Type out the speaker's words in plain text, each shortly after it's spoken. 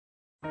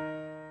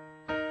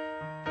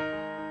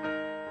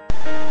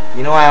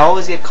You know, I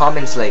always get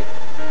comments like,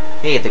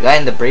 hey, the guy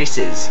in the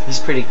braces, he's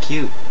pretty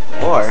cute.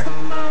 Or,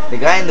 the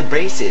guy in the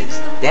braces,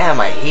 damn,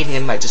 I hate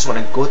him, I just want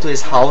to go to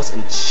his house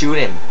and shoot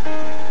him.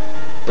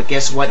 But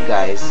guess what,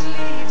 guys?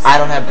 I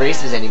don't have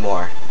braces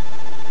anymore.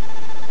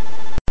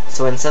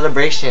 So in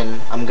celebration,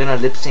 I'm gonna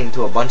lip sync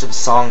to a bunch of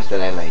songs that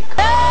I like.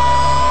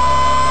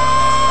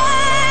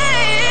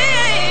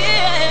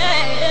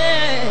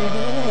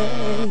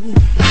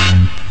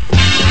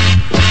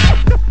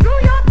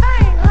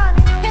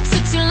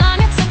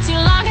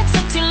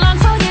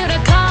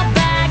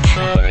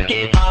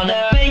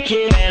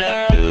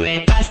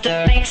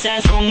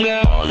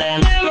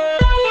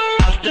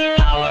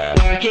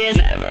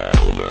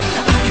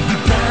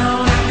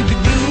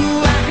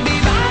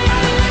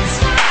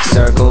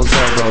 Circle,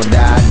 circle,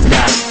 dot,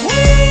 dot.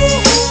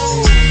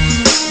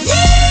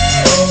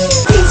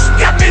 Who's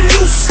got me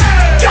loose?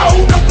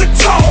 Down up the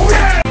tone.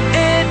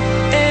 It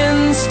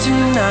ends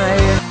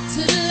tonight.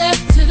 To the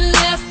left, to the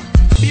left.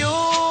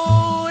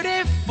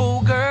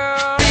 Beautiful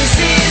girl.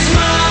 This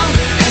mom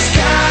has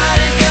got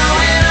it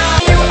going on.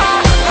 You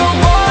are the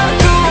one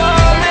who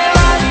only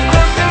life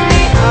left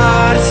me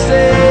hard to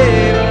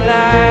save a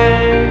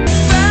life.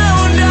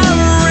 Found a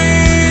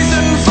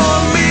reason for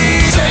me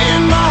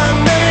saying my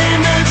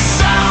name. It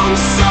sounds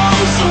so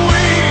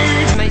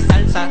sweet. My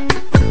salsa,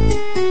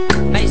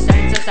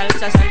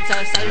 salsa, salsa,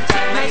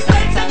 salsa. My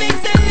salsa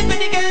makes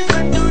everybody girls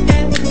want to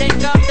dance and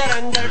take off their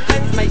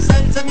underpants. My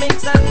salsa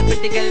makes all the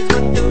pretty girls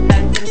want to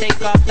dance and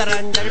take off their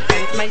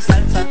underpants. My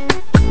salsa.